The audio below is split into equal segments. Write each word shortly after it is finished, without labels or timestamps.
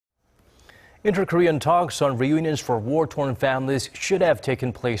Inter-Korean talks on reunions for war-torn families should have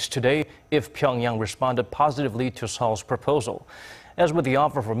taken place today if Pyongyang responded positively to Seoul's proposal. As with the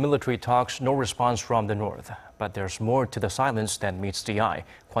offer for military talks, no response from the North. But there's more to the silence than meets the eye.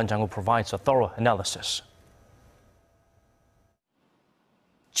 Kwon Jang-ho provides a thorough analysis.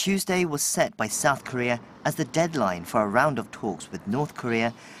 Tuesday was set by South Korea as the deadline for a round of talks with North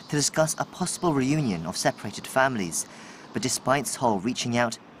Korea to discuss a possible reunion of separated families. But despite Seoul reaching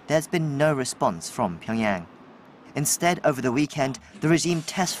out, there's been no response from Pyongyang. Instead, over the weekend, the regime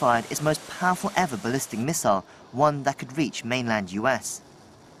test-fired its most powerful ever ballistic missile, one that could reach mainland US.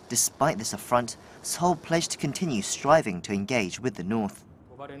 Despite this affront, Seoul pledged to continue striving to engage with the North.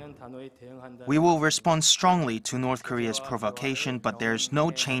 We will respond strongly to North Korea's provocation, but there's no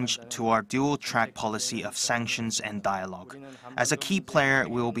change to our dual-track policy of sanctions and dialogue. As a key player,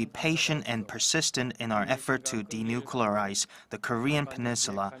 we will be patient and persistent in our effort to denuclearize the Korean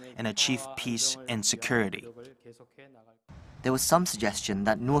peninsula and achieve peace and security. There was some suggestion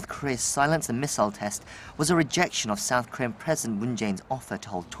that North Korea's silence and missile test was a rejection of South Korean President Moon Jae-in's offer to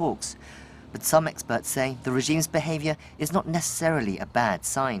hold talks. But some experts say the regime's behavior is not necessarily a bad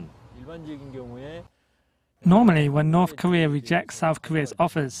sign. Normally, when North Korea rejects South Korea's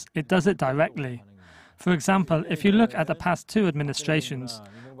offers, it does it directly. For example, if you look at the past two administrations,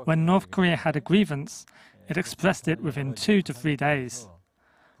 when North Korea had a grievance, it expressed it within 2 to 3 days.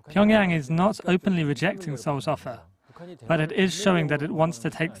 Pyongyang is not openly rejecting Seoul's offer, but it is showing that it wants to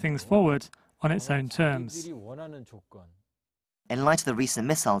take things forward on its own terms. In light of the recent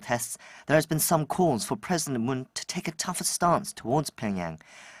missile tests, there has been some calls for President Moon to take a tougher stance towards Pyongyang.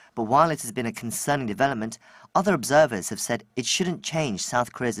 But while it has been a concerning development, other observers have said it shouldn't change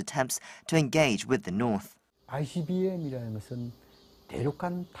South Korea's attempts to engage with the North. An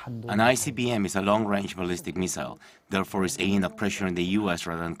ICBM is a long-range ballistic missile, therefore is aimed at pressuring the US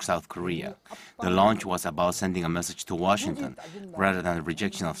rather than South Korea. The launch was about sending a message to Washington, rather than a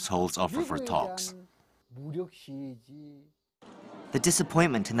rejection of Seoul's offer for talks. The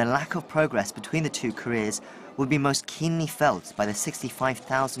disappointment in the lack of progress between the two Koreas will be most keenly felt by the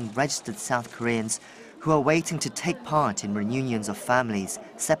 65,000 registered South Koreans who are waiting to take part in reunions of families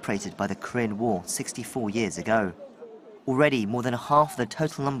separated by the Korean War 64 years ago. Already, more than half the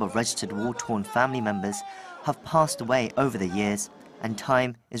total number of registered war-torn family members have passed away over the years, and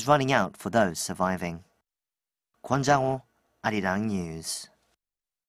time is running out for those surviving. Kwon Jang-ho, Arirang News.